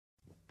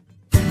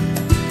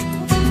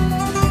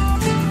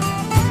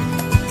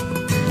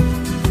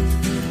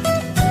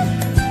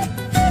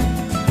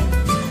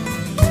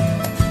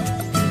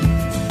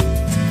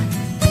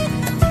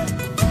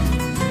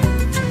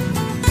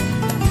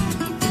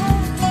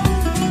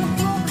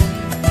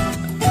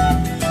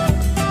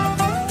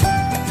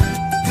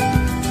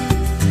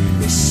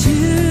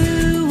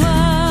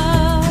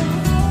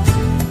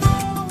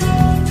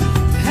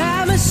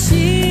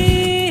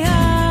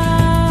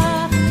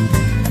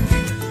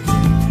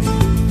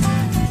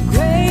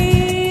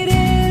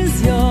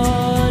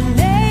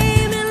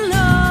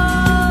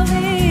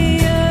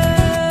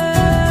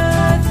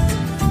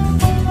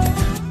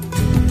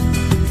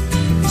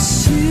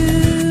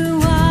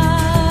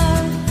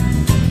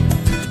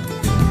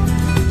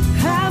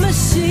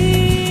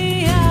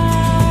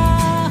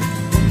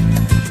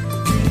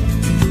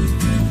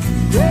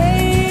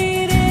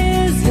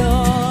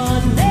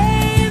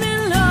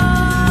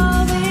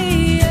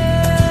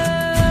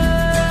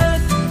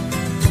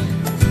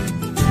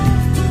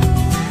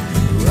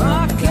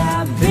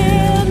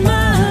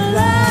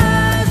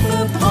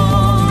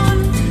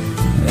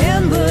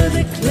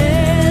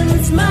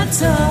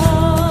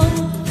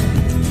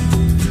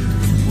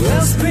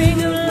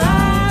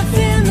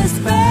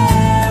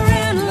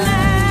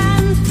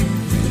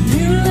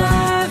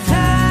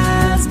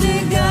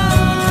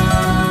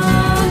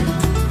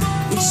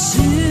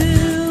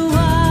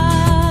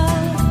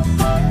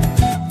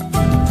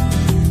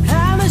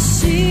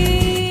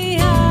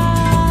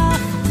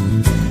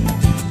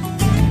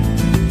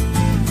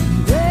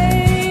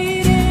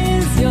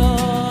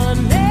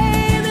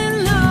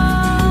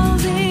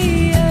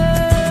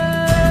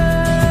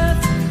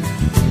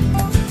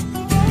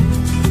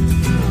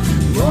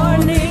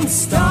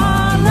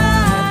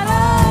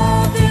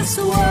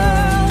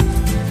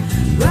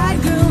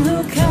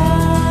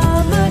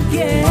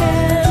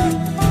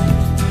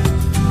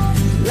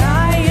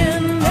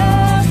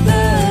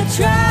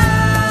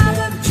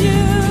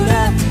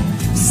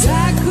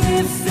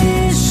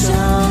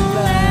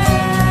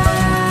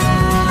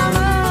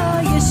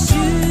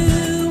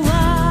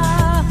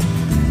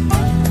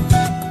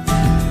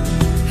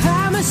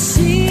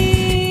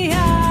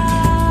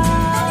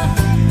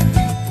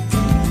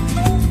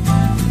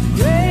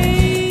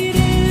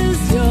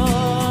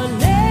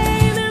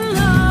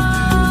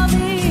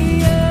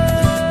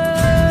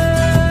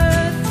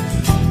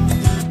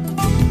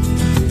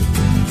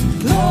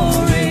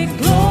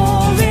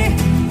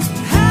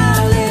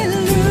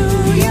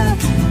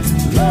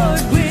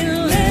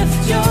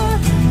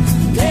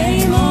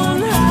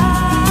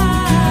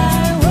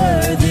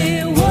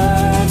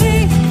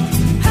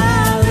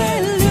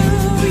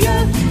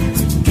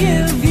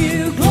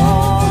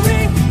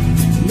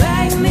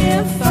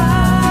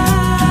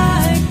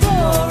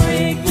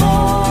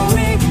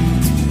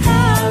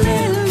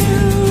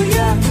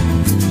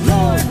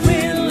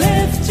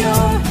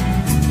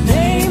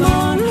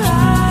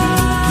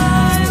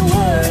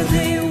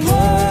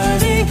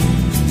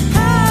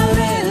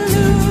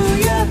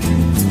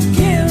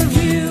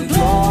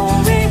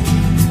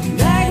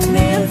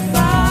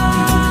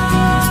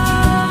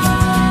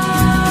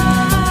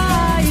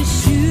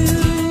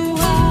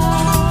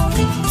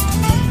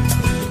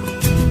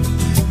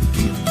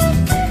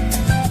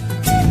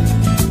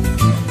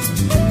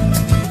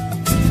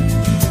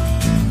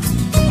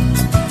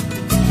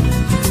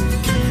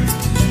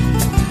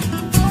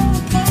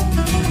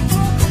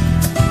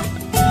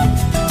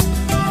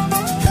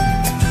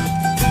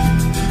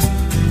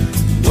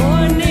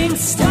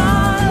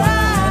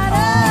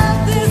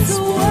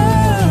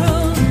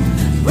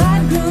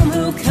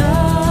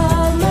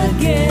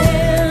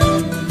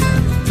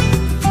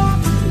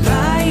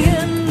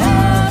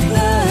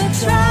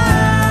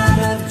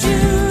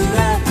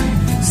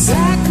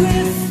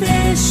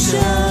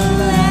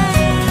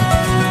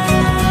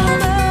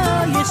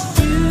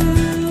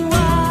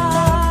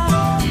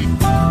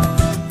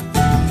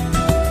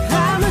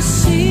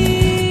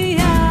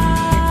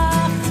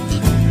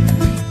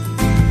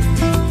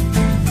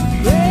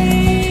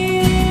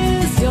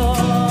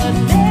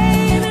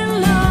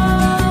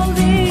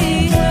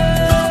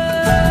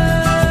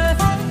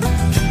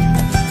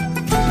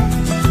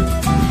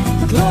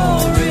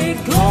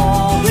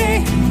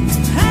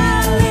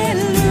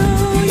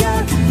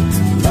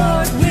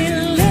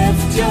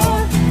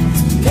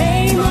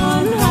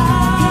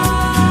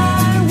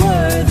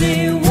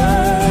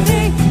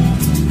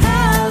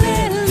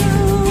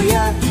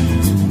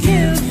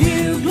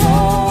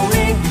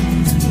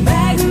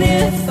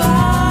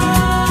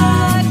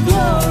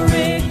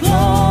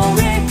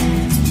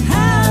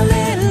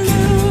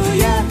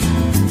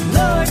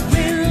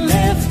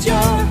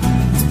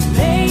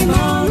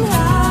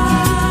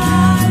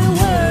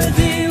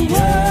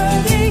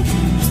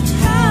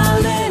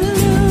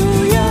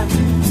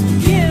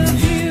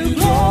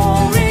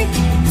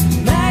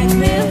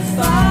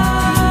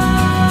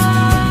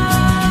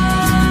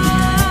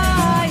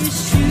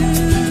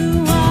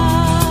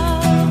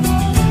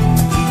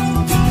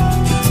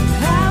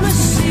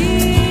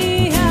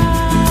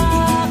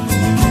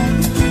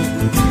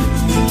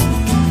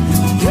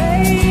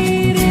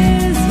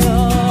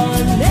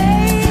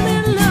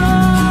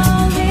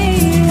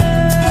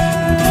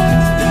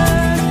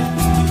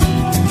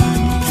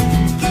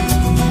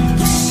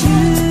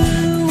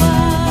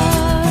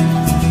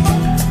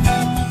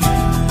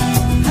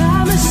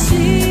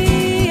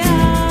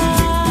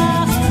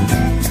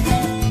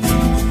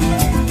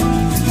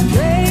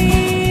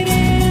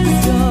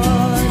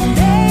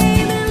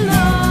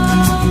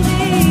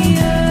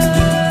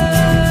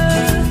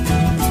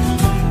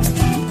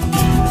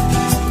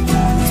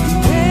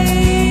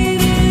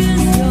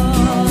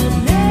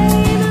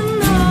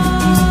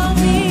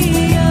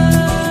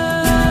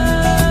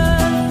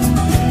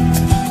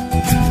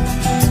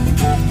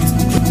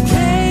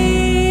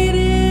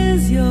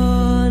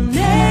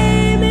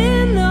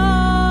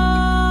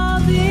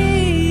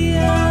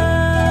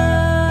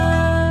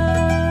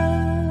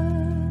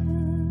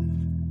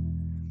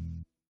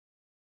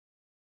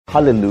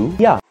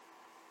Hallelujah.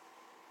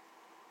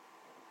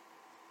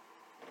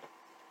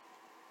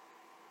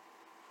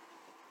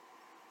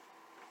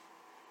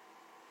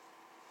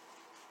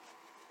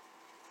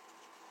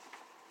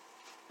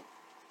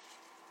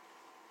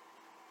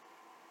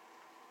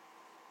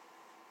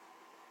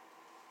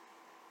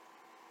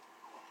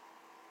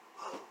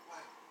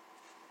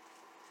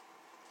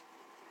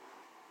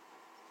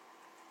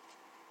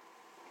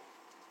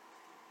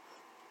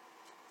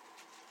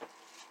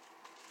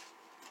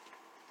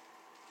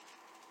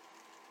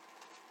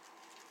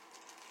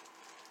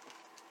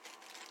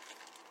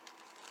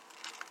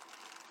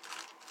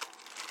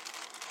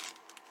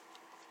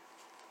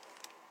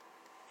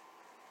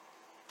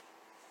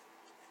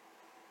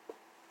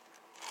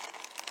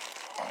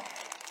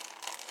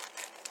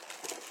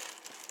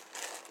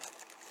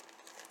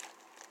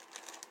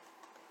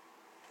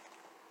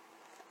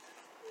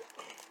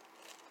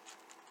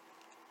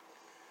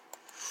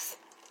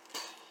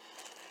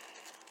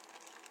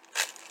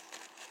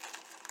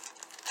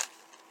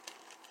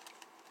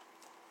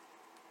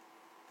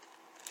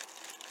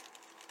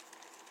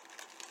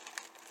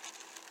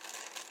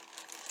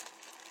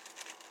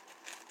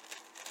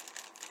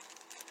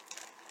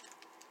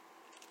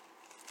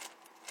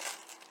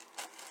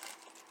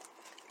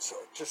 So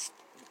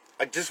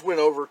I just went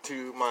over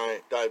to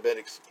my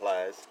diabetic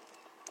supplies.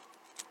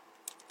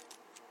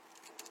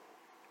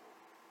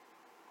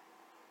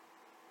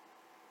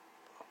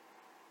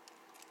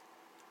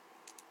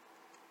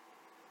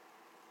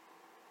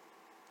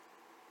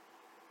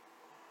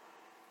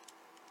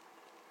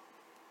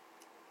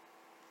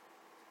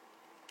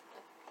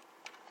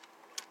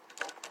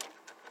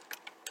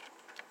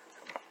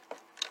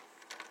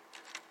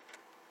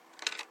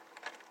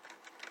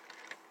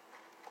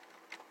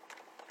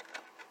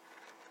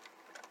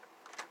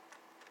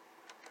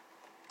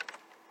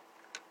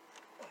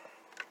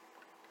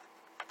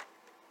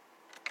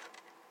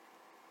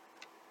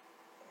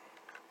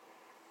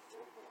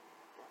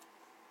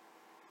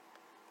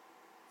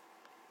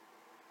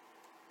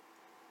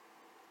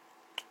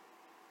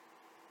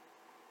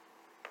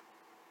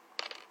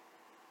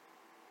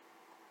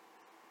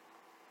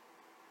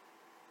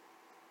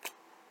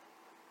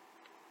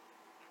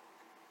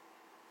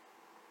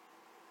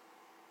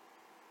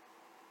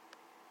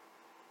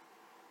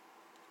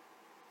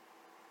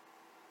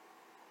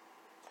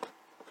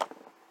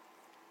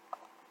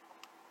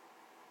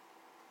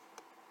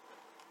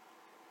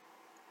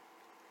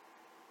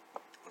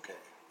 Okay,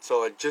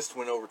 so I just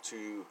went over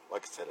to,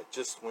 like I said, I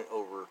just went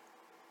over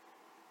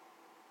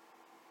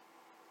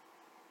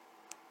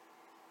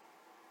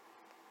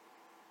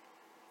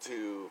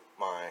to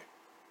my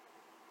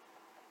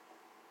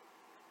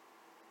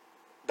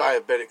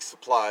diabetic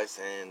supplies,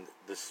 and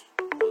this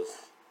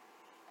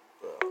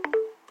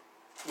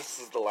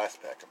is the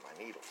last pack of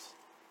my needles.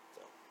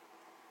 So.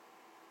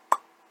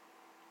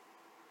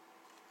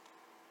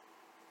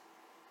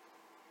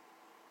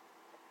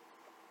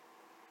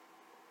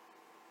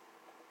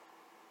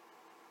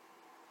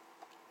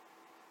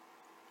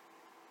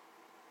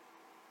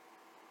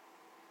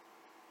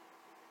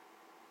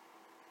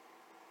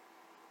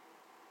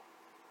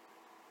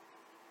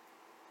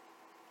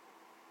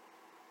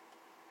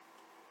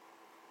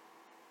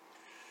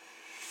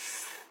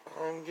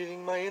 I'm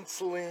getting my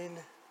insulin.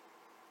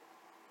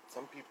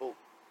 Some people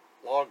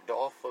logged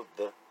off of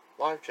the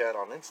live chat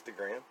on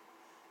Instagram.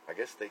 I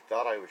guess they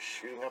thought I was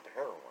shooting up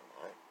heroin.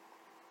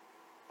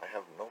 I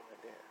have no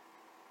idea.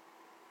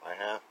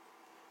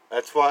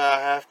 That's why I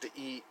have to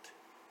eat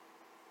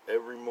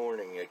every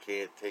morning. I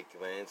can't take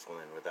my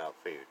insulin without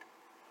food.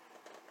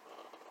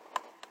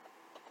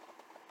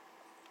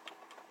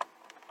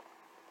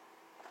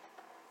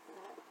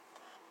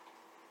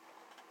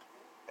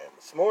 And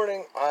this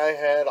morning I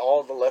had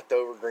all the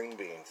leftover green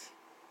beans.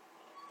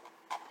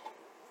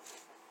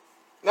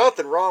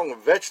 Nothing wrong with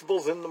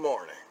vegetables in the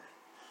morning.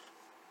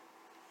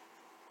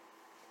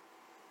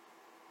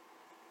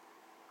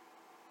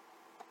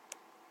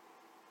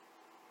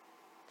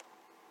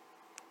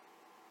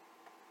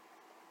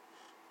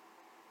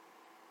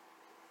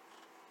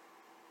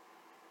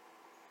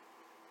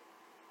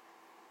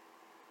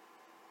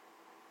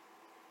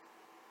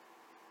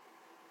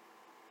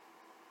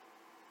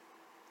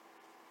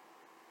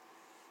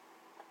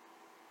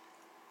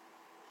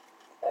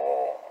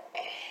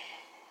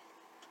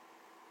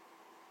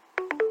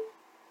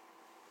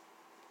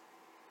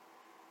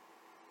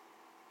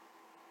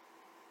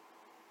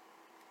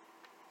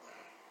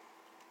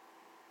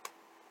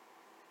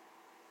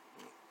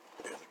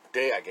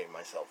 day I gave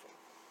myself a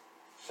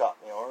shot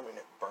in the arm and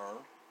it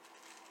burned.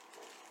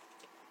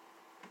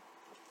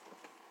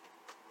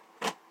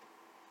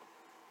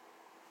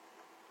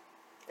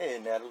 Hey,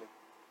 Natalie.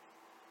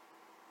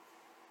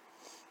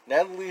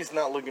 Natalie's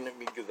not looking at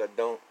me because I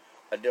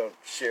don't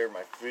share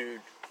my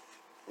food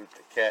with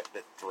the cat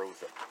that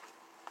throws up.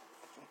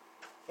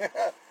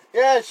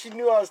 Yeah, she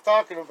knew I was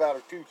talking about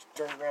her too. She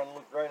turned around and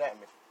looked right at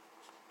me.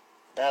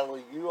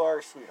 Natalie, you are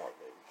a sweetheart,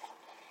 baby.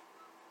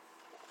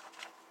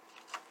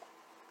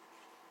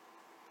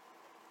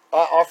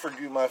 I offered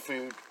you my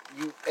food.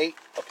 You ate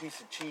a piece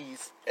of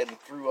cheese and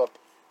threw up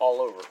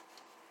all over.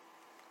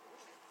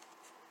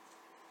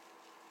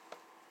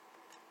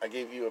 I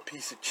gave you a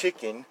piece of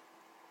chicken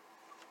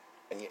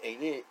and you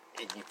ate it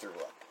and you threw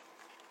up.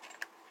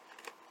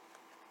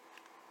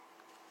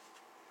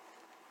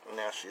 And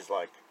now she's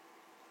like,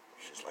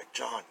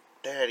 John,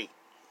 Daddy,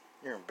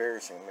 you're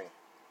embarrassing me.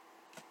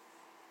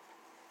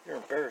 You're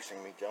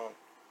embarrassing me, John.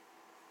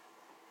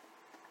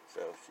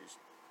 So she's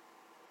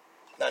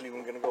not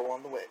even gonna go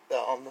on the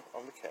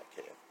cat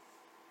cam.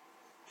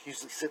 She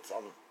usually sits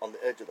on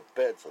the edge of the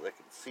bed so they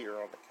can see her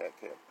on the cat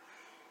cam.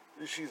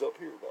 She's up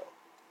here though.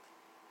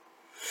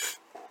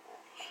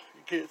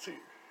 You can't see her.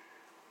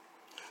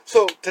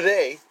 So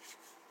today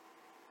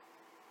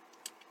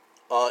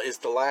is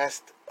the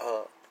last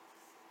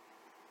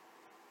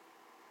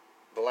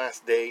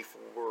day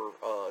for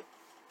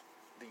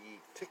the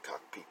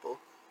TikTok people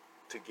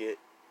to get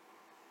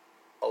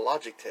a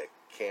Logitech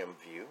cam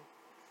view.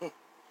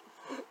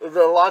 The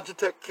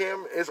Logitech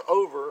cam is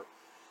over.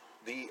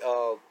 The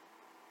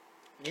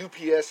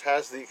UPS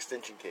has the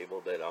extension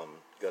cable that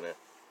I'm gonna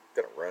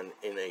run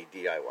in a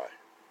DIY.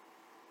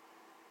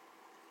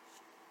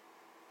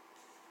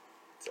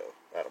 So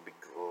that'll be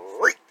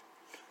great.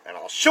 And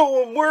I'll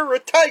show them we're a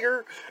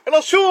tiger. And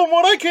I'll show them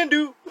what I can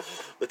do.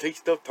 The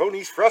taste of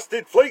Tony's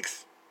Frosted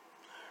Flakes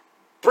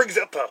brings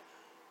out the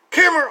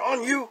camera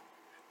on you.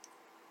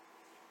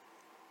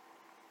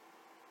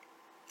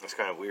 That's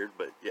kind of weird,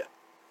 but yeah.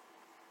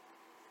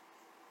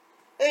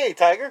 Hey,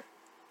 tiger.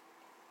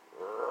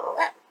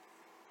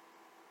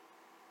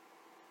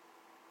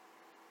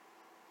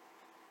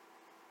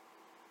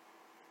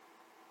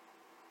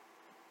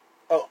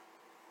 Oh.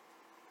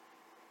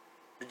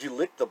 Did you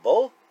lick the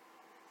bowl?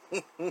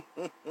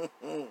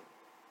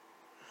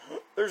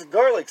 There's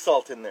garlic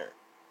salt in there.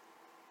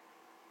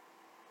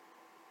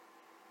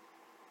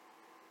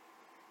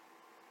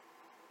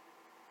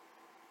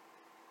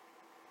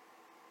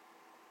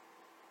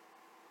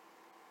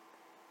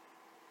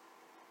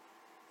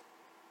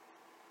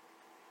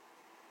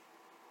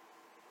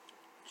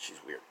 She's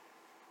weird.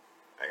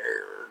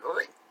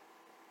 Great.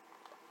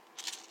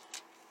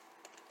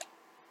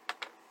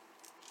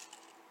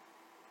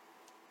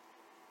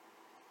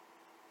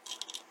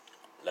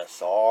 Le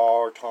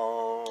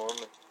Sarton.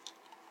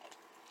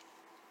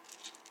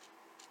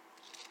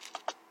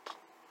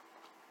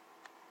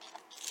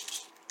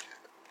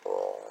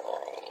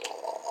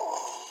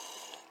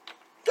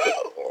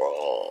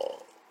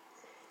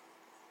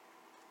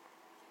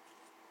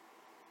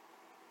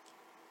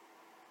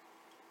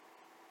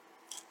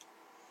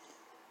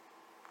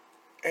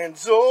 And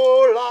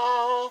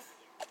Zola.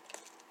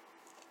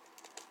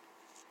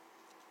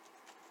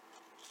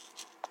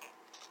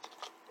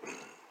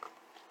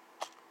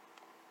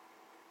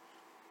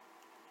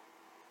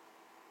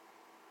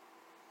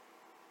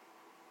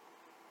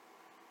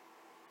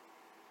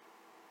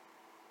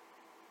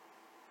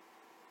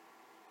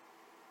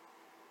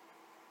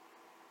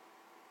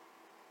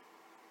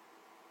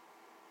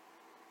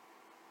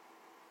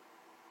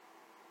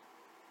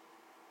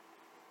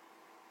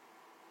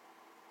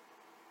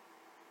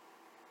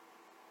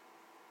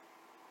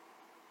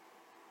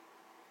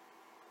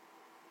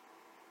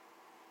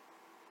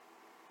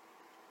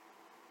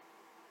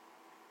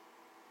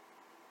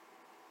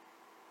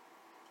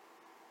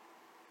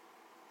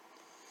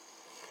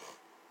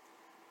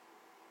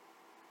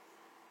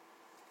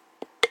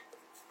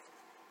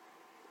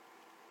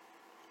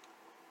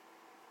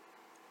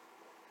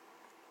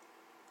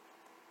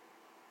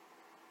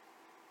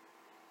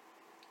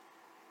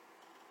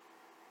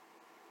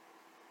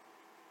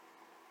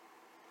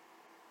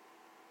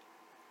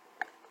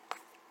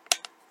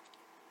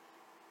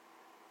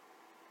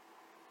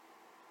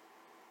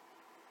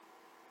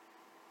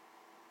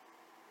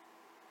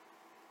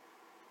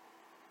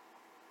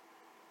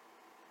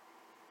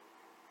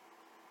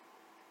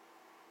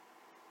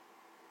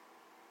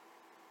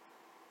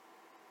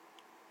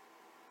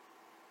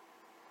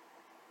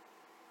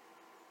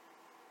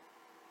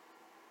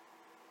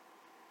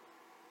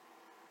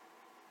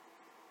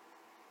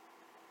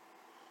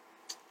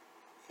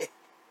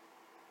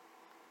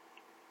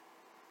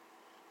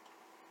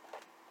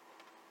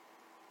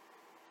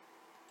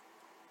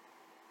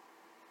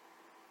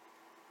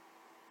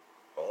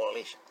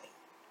 Holy shit.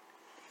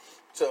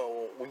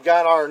 So, we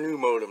got our new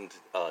modem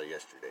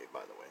yesterday,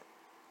 by the way.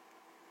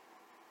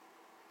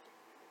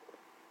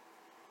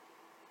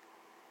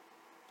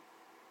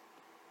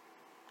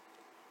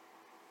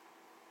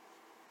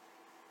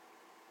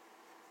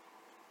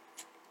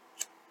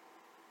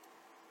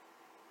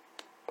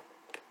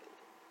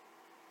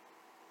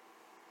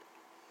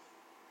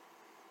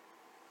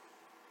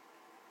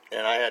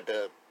 And I had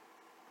to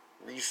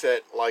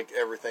reset like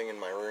everything in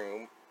my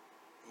room.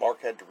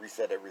 Mark had to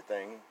reset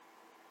everything.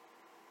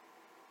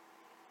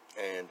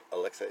 And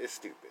Alexa is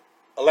stupid.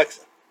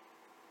 Alexa,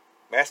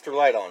 master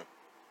light on.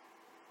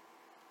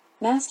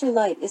 Master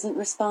light isn't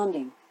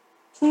responding.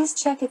 Please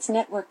check its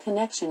network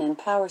connection and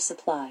power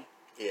supply.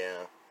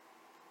 Yeah.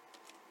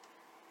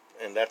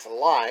 And that's a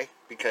lie,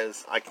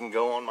 because I can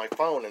go on my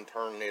phone and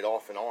turn it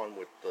off and on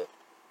with the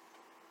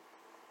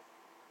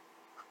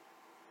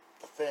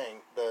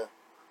thing. The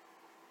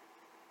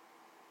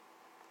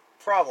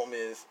problem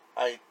is,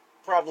 I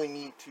probably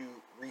need to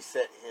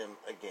reset him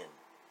again.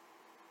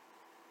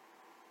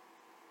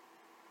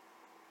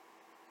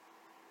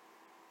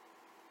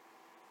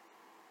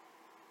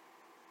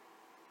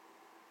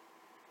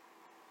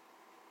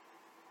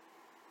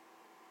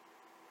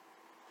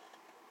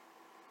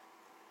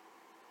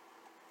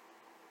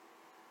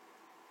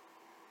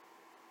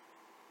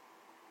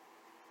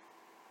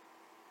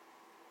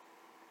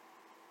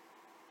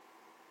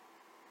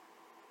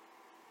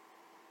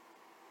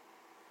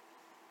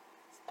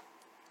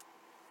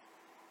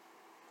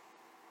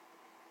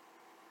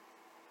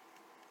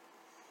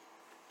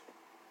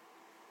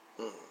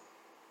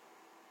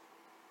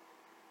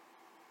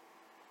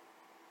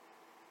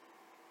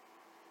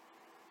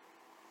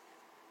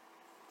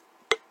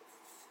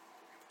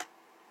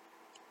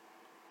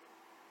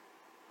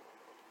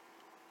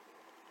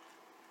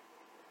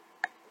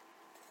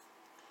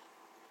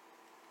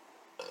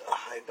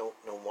 I don't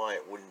know why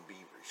it wouldn't be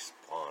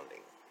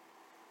responding.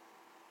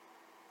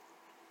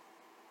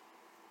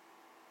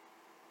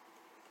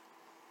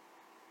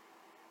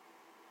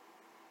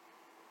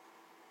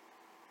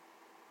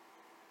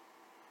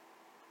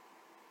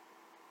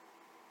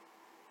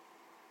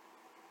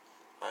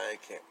 I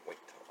can't wait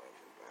till I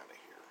move out of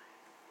here.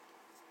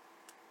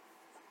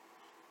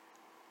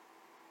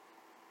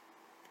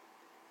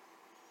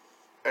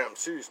 And I'm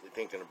seriously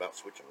thinking about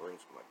switching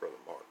rooms with my brother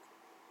Mark.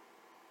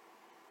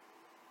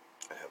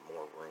 I have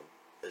more room.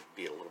 It'd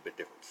be a little bit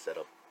different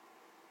setup.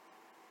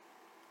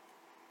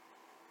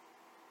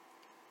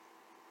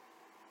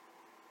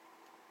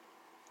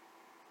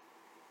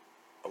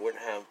 I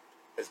wouldn't have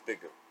as big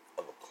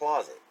of a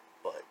closet,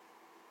 but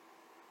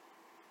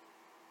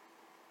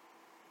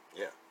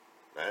yeah,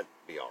 that'd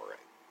be alright.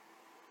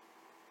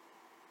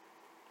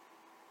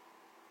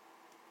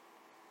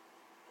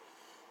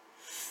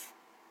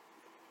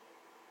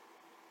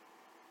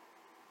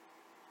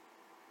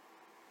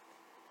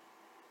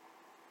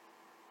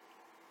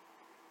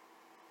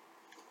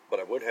 But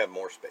I would have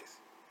more space.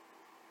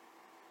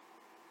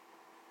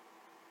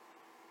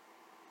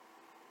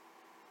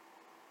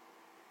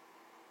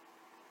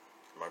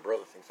 My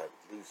brother thinks I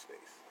would lose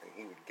space, and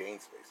he would gain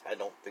space. I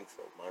don't think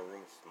so. My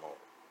room is smaller.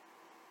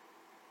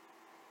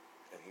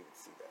 And he would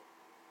see that.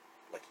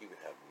 Like he would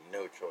have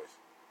no choice.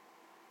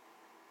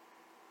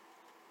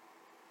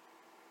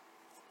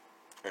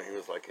 And he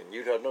was like, and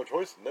you'd have no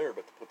choice in there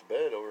but to put the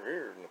bed over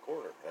here in the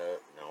corner.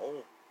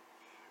 No.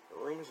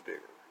 The room is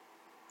bigger.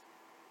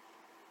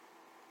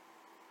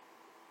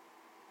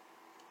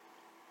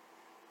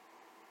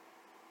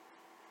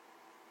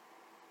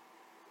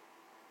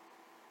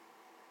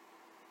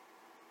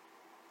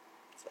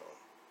 So.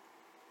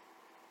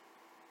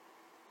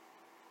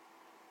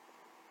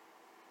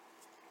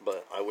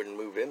 But I wouldn't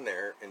move in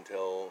there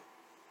until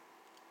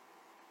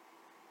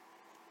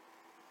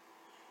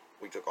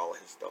we took all of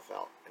his stuff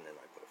out, and then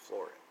I put a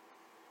floor in.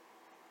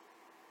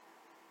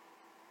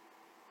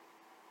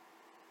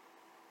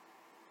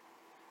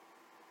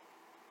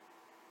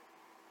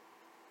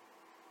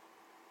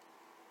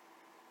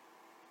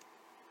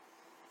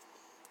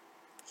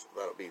 So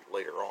that'll be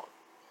later on.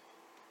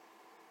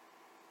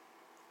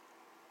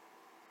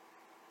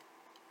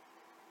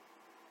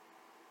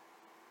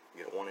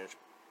 Get a 1-inch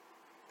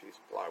piece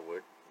of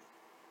plywood,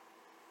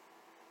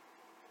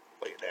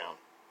 lay it down.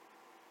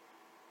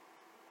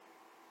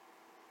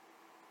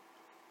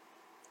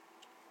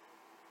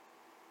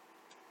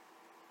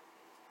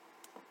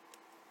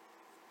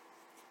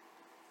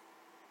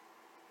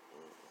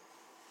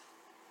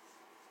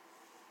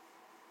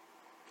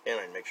 And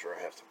I make sure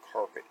I have some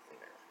carpet in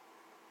there.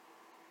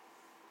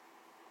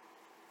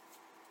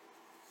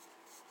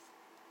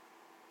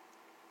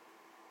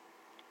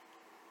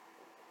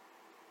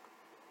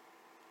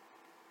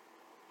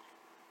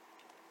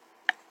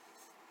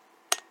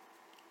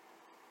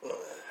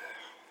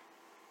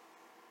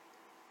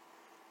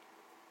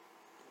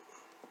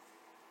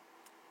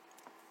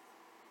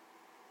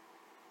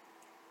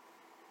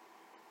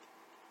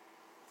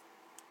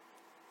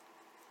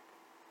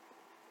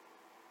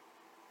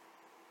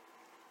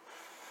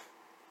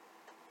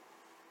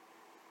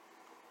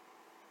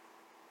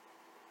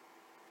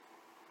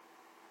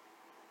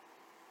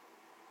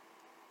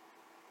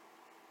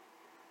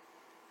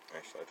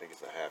 Actually, I think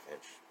it's a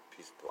 1/2-inch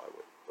piece of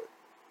plywood, but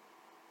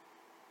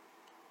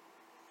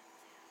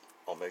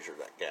I'll measure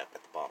that gap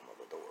at the bottom of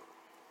the door.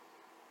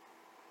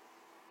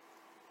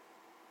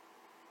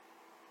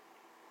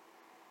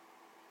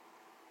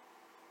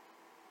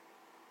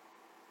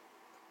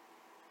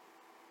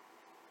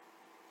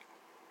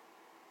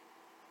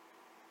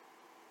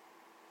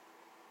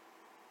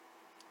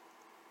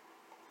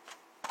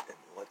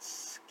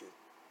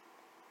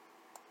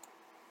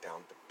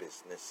 on to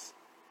business.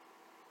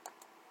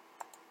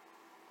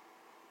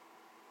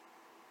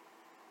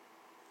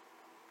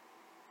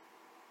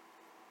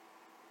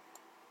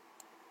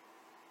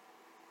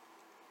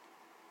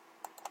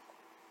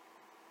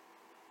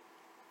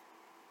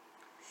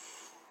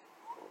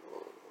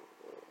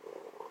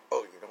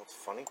 Oh, you know what's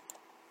funny?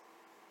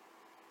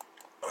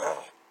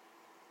 Sorry.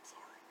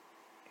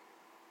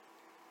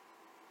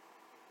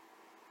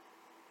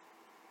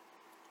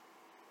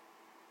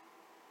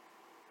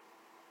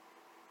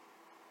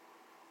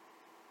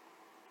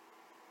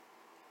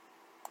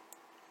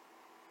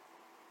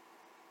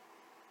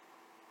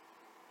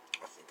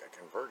 I think I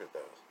converted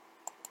those.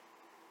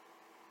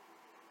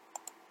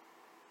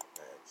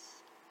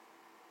 That's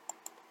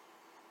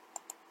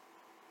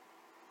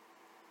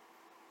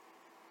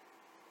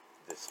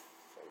this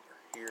folder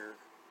here.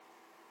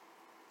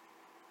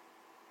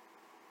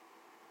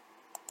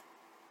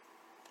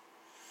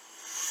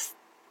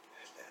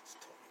 That's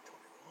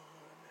 2021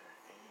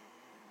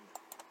 and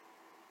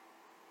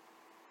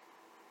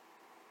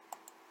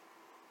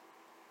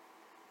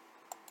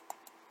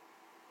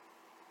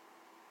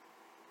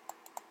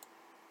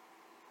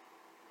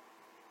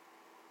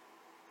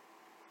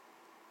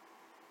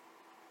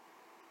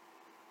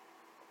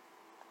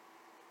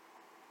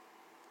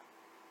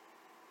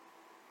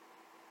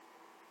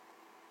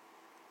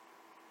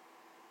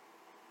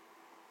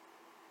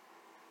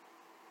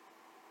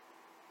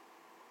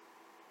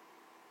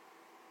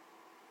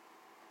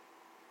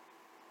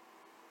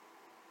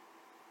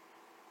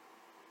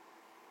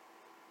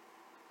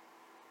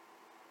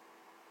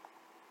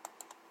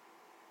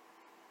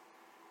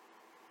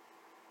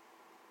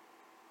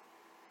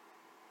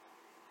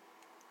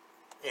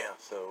yeah,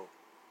 so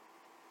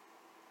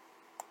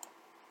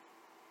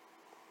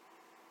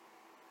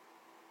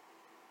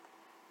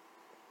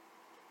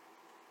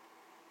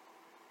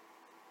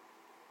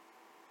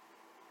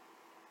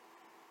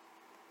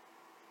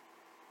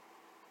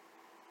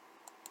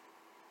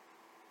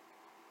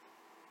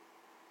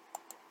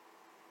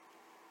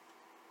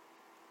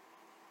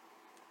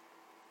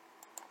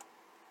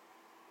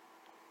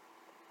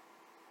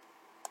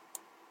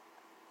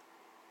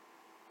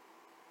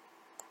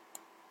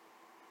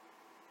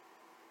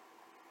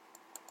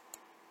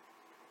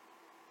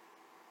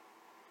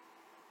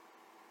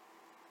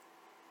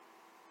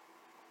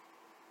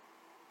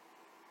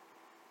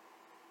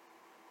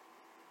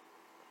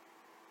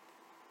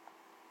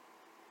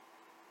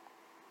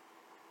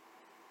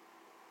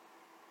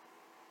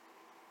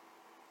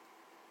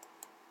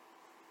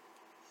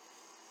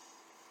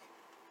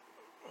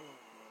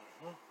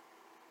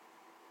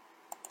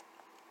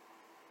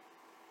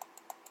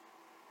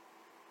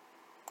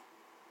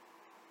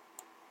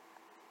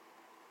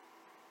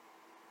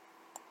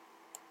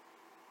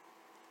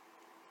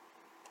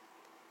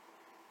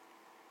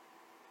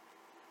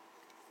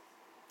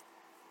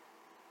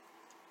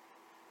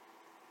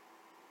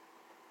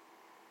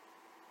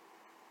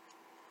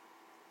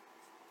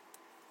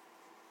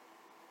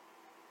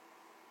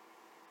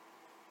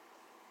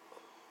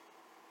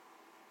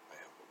I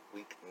have a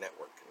weak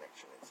network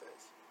connection, it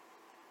says.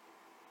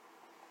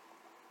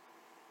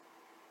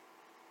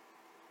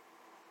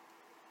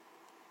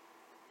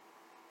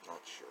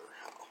 Not sure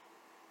how.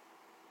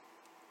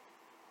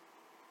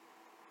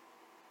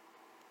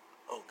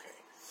 Okay,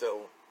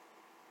 so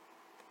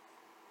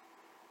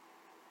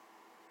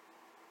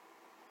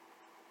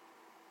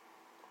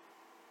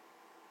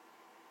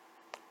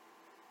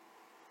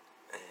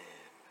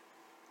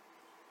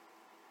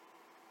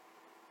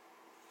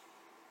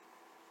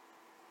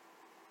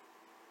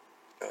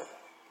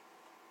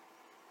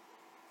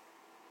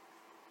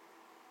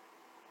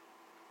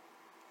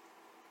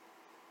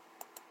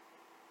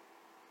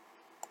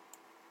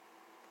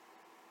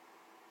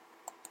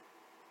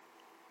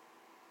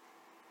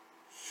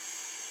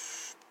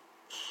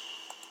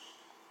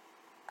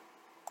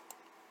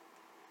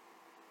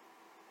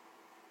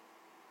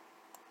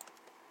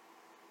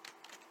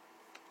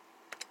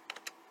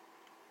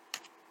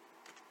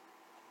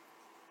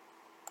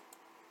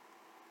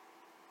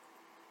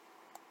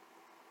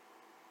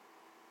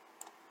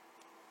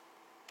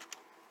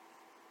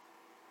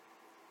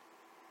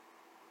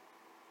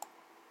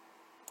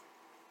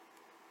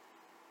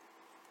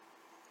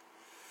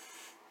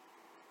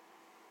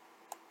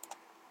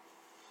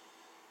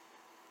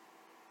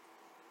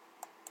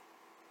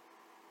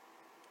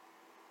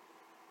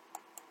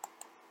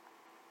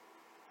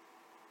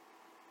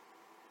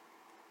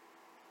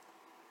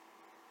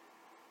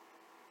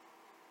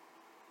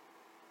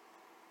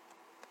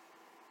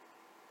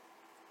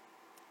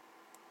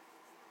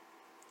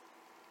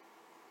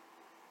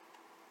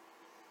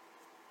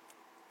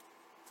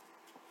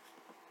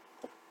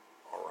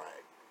all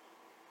right.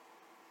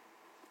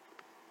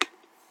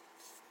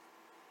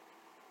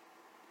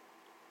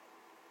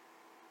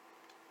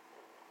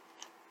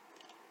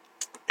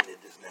 And it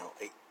is now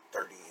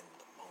 8:30 in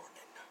the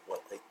morning.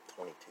 Well,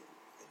 8:22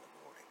 in the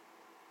morning.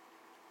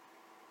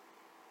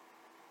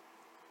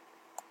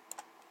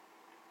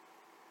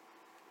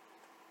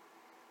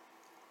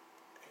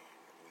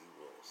 And we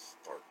will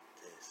start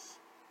this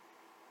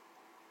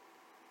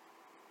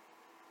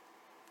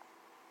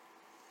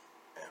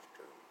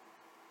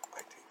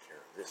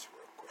this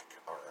real quick.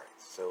 Alright,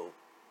 so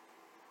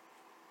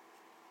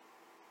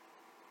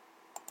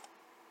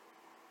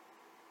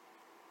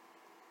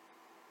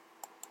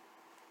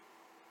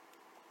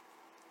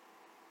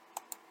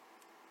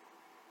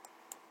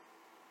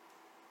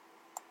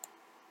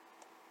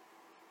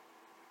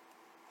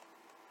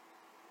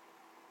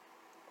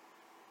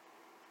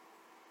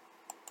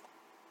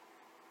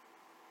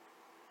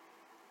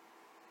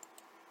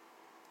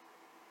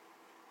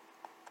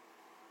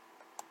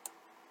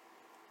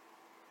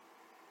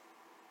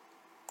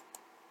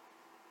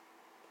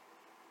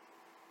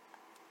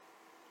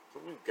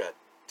we've got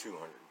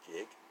 200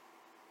 gig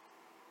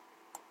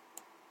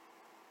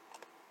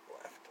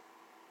left.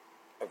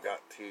 I've got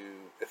to,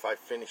 if I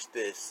finish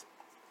this,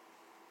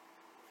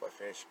 if I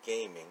finish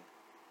gaming,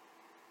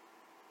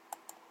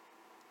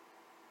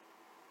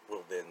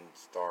 we'll then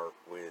start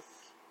with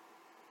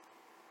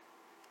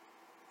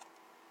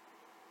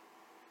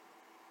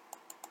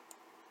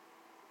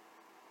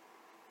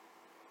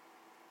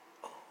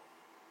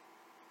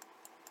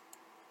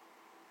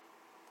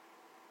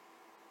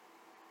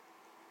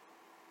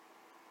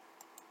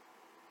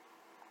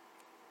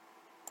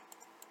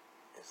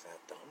is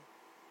that done?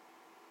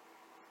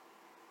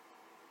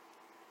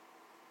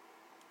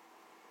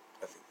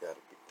 I think that'll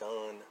be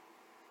done.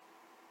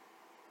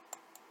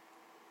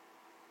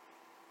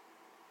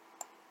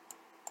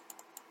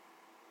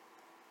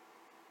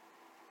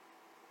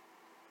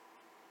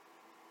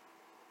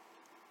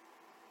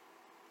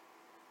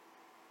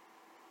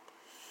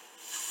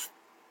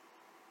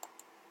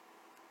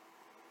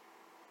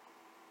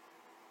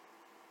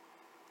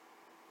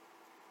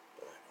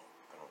 But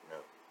I don't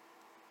know.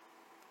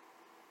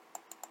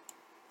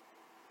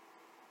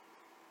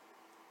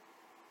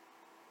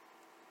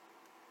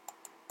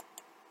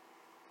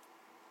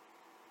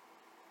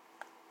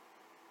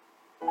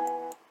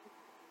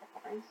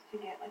 To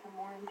get like a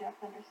more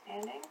in-depth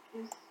understanding.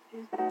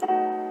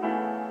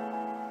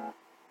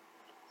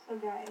 So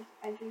guys,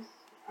 I just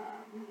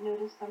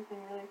noticed something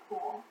really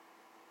cool.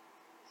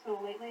 So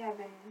lately I've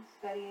been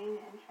studying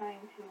and trying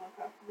to look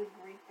up the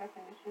Greek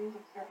definitions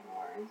of certain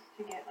words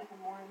to get like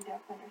a more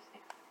in-depth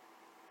understanding.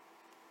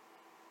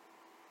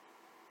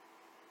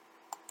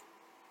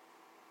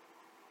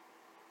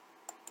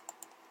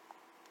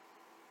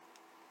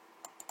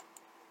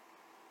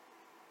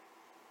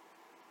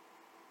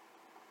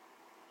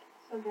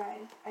 So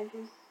guys, I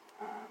just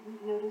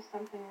noticed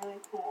something really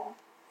cool.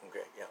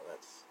 Okay, yeah,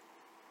 that's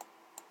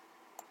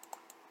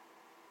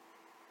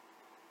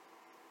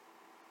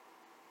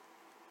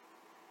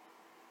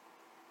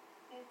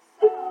It's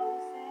all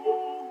the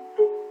same.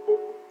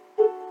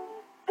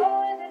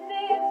 Only the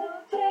names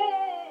will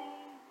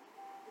change.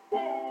 But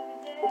every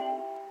day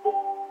it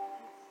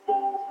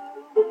seems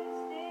we're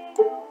wasting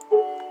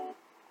away.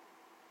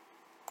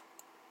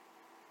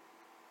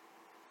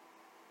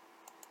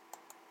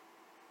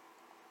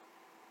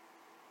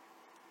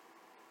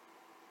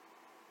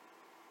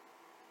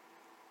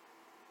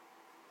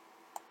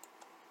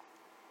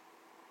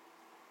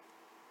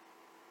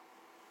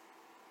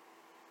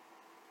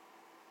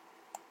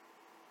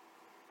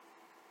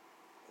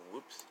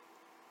 whoops.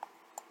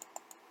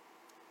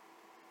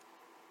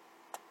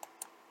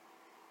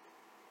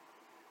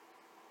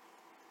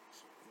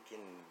 So we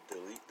can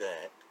delete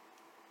that.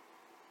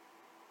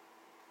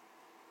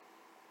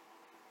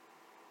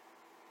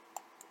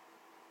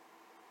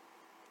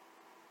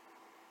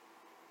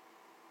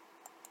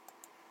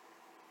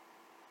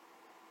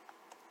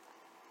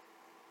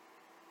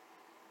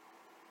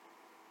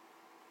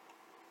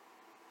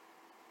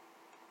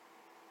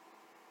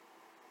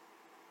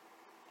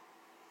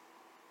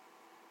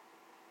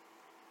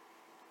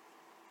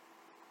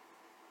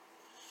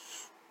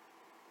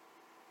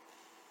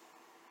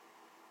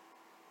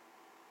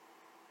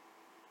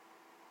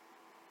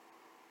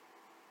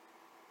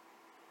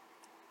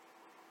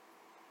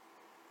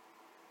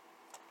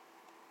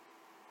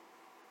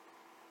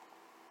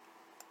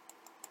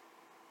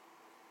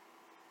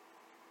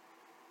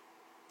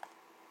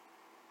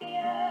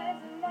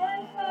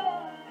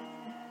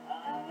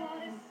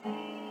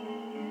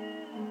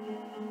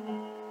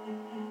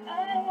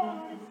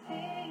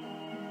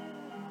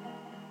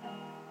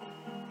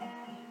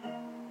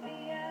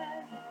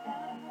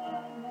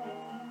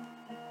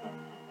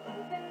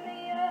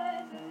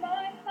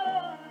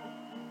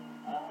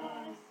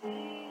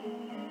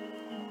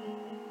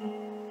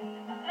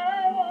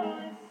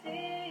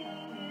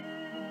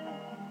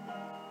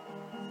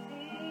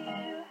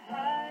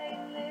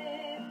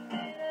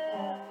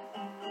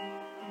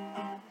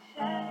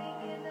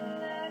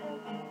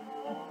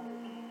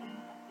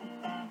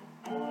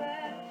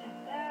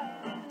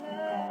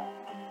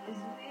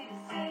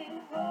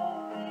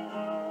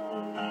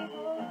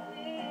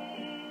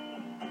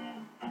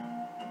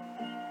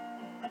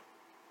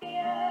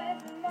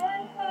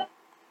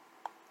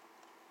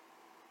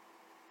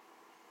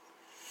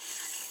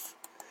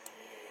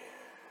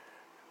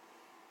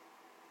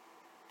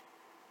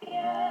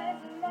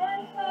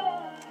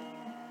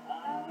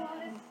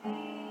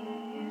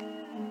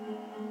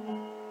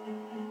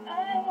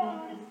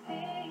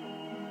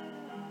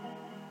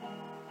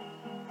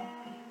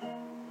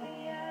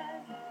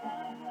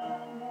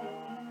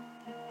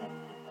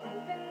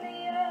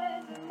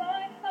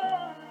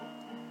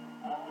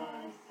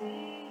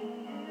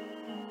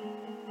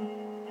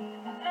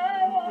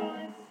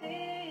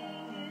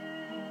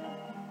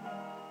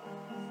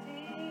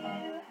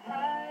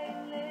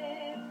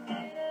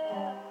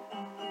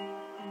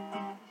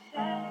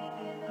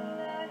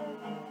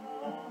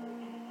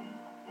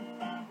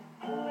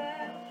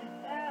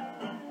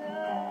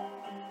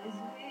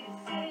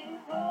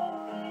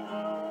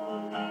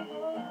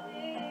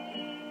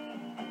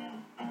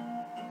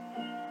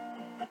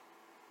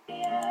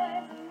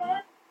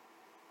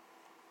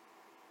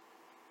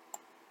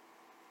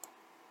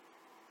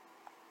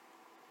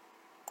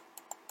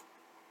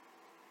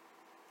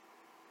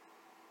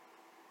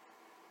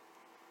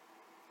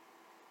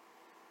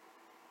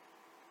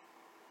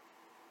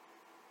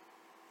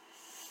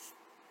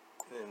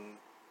 And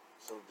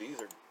so these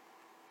are,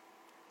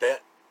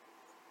 that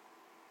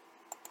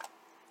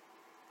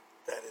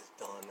is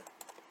done.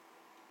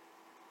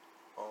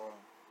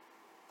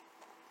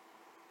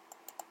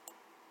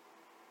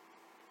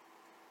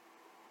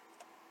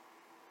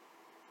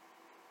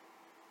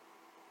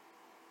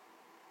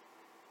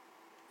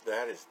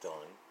 That is done.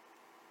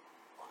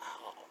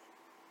 Wow.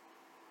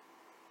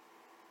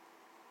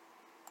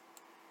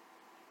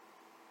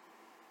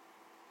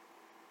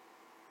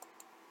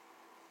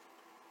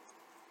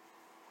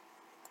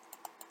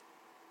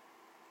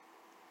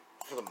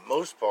 For the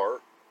most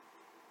part,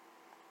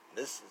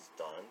 this is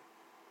done.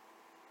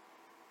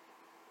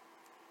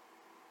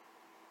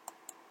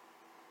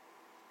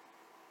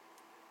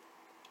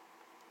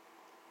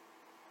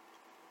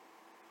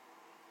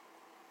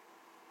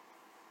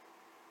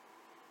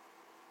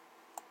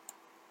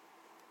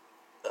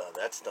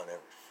 That's done every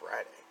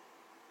Friday.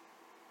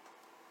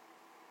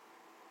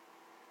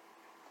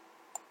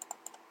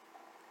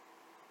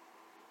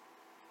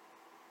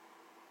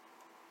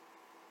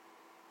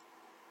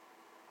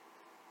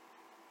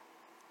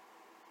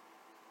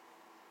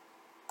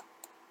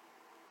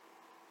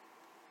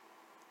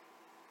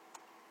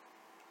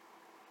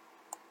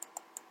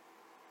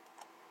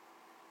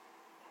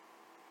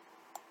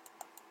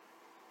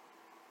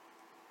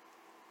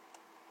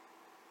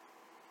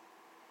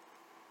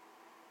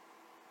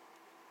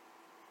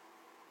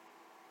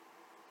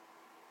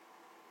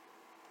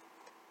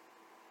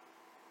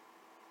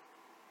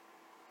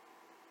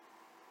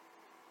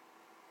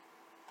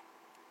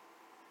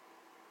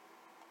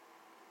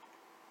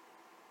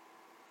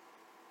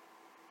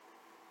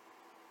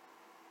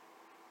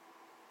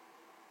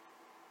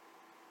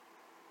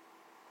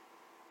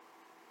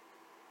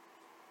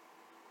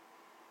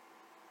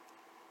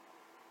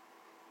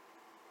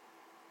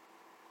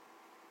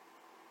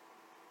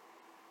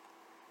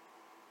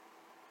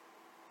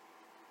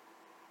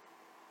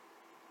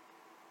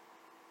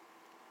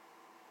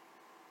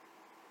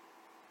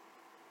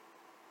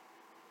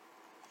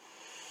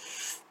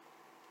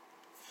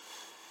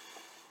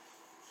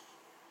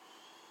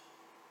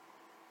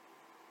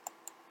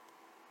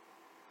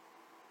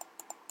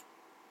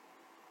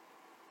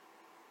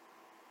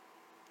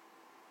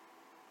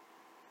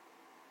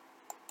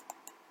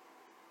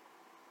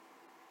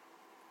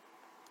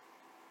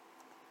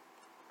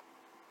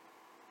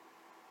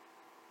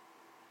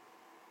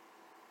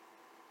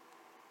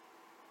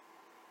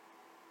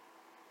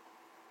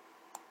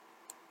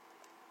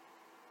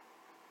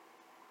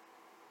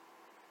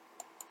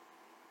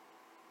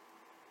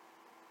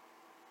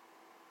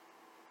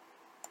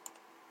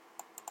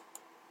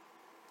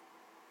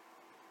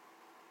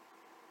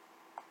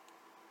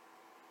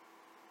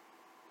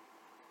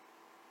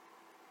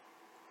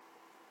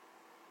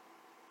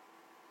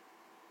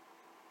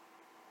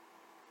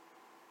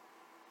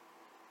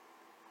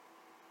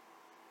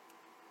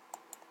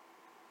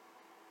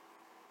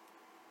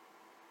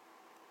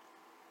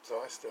 So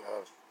I still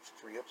have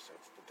 3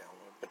 episodes to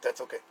download, but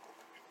that's okay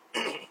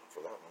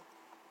for that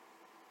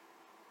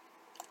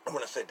one.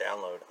 When I say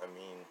download, I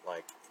mean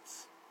like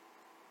it's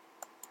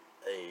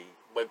a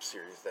web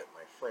series that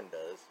my friend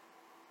does.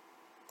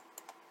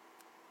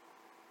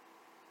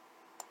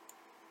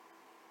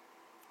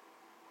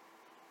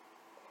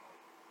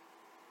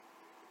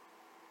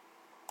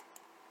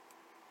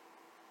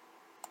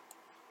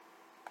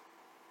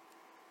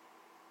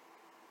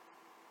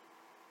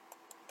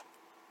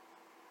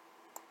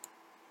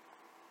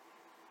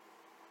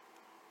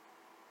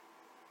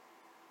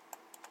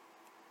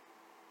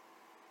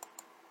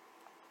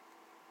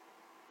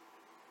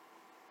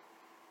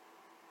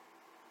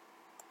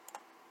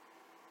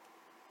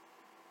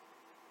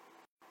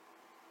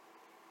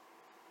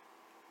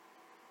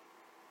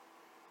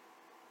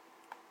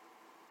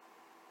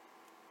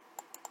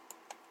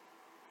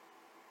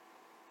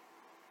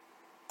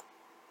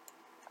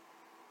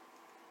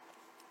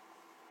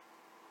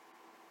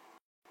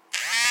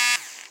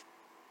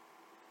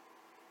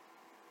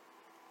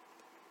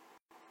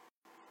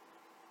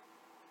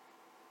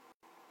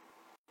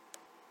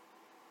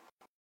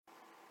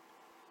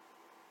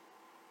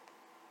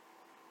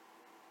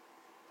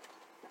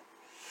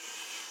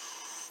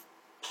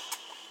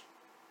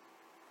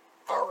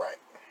 All right.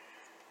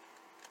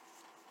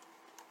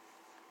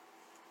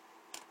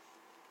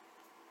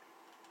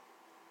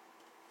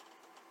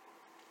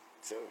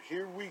 So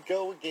here we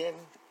go again.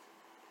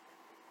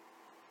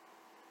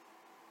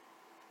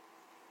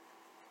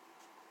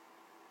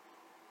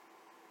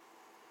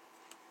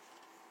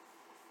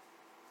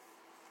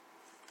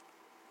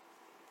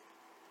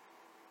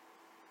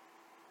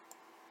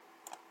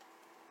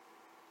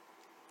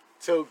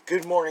 So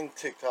good morning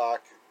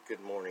TikTok,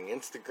 good morning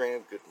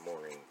Instagram, good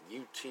morning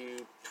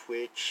YouTube,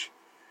 Twitch,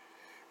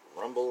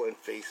 Rumble, and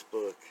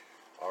Facebook.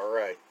 All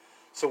right.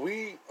 So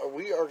we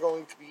are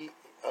going to be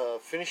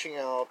finishing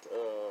out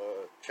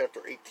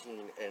chapter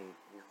 18, and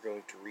we're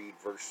going to read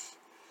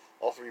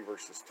all 3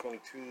 verses,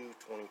 22,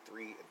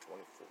 23, and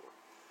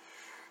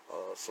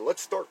 24. So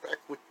let's start back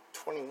with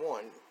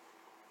 21.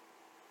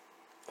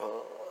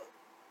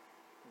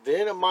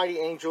 Then a mighty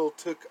angel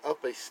took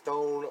up a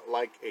stone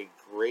like a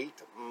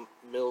great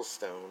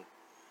millstone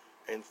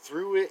and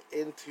threw it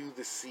into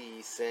the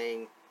sea,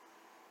 saying,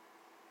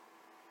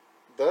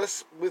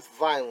 "Thus with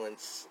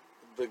violence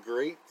the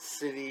great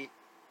city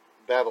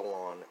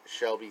Babylon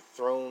shall be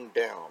thrown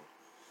down,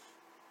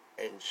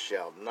 and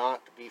shall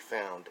not be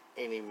found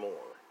any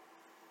more.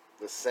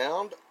 The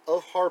sound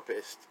of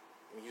harpists,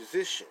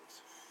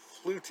 musicians,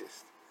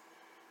 flutists,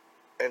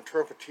 and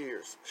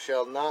trumpeters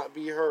shall not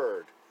be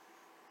heard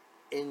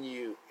in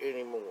you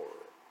any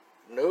more.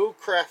 No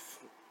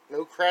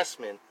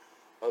craftsman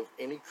of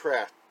any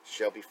craft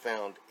shall be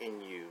found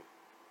in you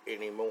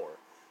any more.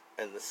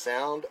 And the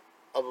sound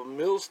of a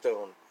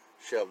millstone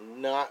shall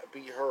not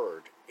be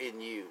heard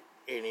in you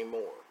any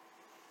more.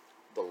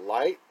 The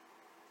light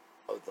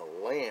of a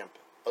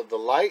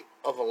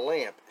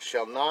lamp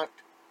shall not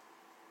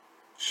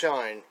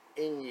shine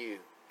in you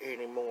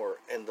any more,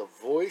 and the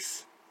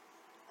voice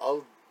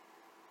of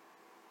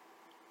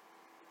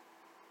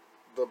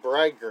the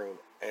bridegroom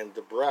and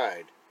the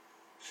bride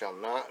shall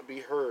not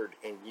be heard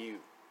in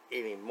you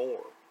any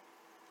more.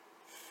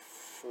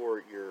 For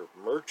your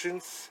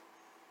merchants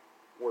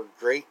were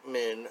great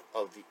men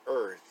of the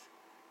earth,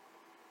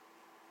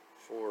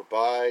 for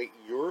by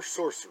your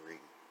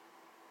sorcery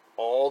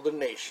all the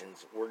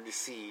nations were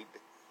deceived,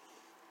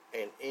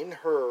 and in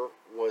her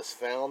was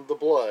found the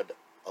blood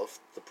of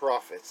the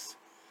prophets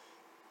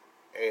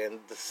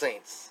and the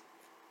saints,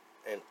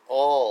 and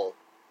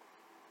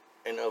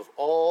of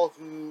all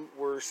who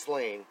were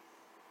slain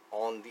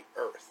on the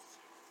earth."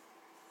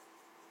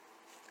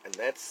 And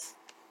that's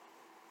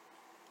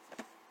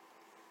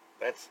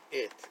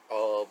it.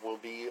 We'll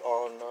be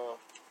on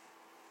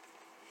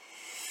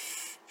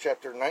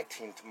chapter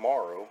 19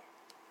 tomorrow,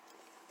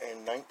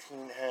 and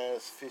 19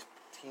 has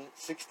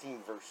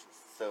 16 verses,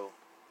 so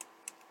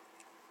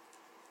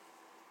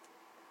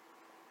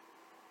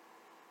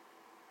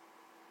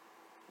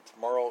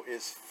tomorrow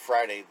is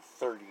Friday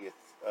the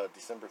 30th,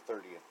 December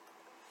 30th,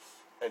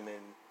 and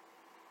then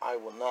I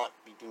will not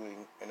be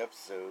doing an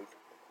episode,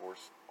 of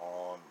course,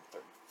 on the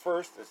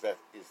 31st, as that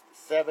is the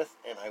Sabbath,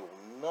 and I will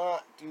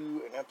not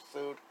do an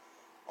episode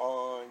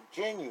on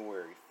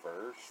January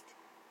 1st,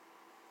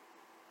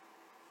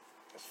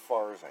 as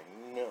far as I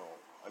know.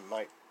 I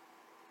might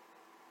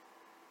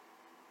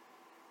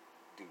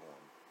do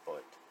one,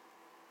 but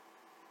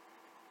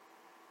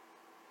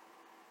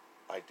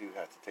I do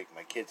have to take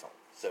my kids home,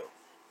 so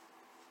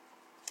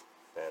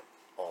that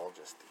all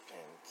just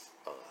depends.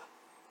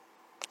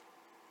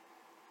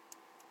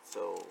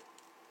 So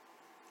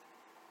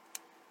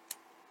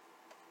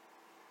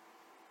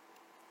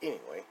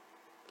anyway,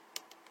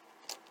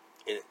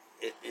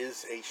 it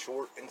is a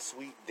short and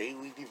sweet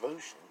daily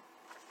devotion.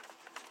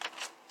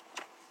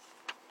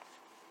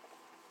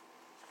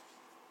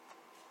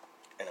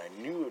 And I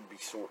knew it would be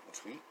short and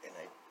sweet, and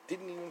I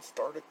didn't even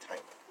start a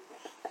timer.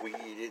 We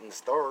didn't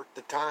start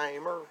the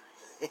timer.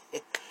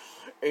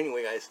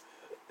 Anyway, guys,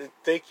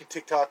 thank you,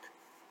 TikTok.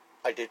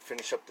 I did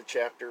finish up the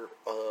chapter,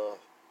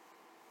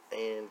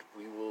 and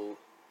we will,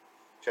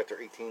 chapter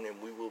 18,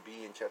 and we will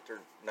be in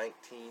chapter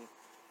 19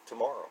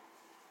 tomorrow.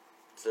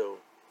 So,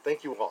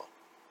 thank you all.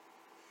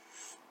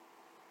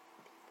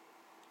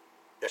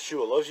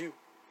 Yeshua loves you.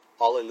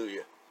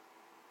 Hallelujah.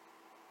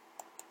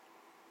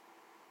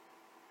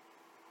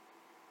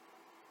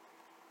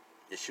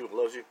 Yeshua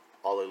loves you.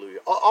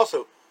 Hallelujah.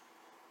 Also,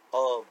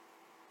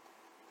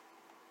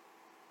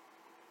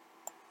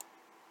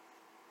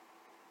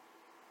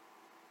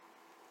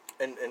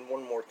 and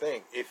one more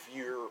thing. If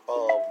you're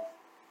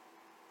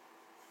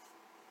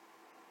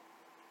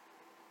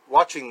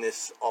watching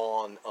this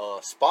on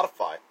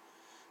Spotify,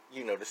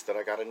 you notice that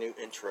I got a new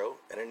intro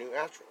and a new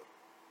outro.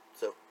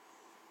 So,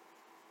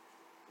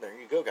 there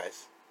you go,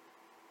 guys.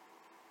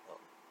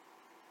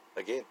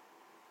 Again,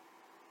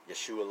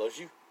 Yeshua loves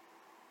you.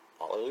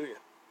 Hallelujah.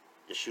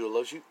 Yeshua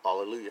loves you.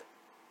 Hallelujah.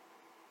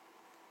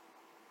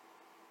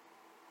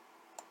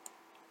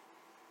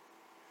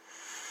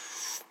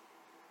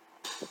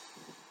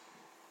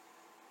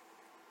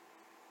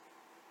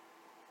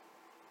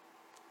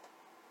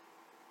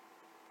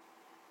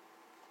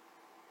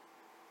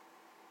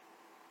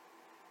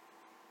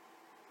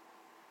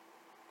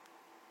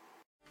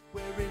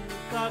 We're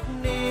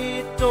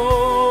incognito,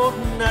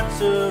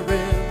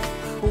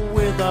 Nazareth,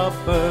 with a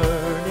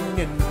burning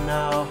in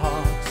our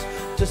hearts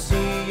to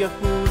see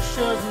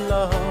Yahushua's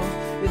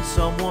love in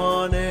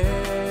someone else,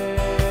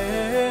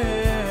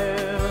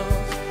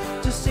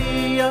 to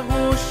see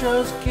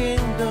Yahushua's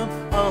kingdom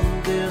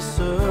on this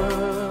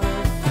earth.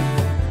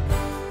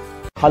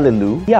 Hallelujah.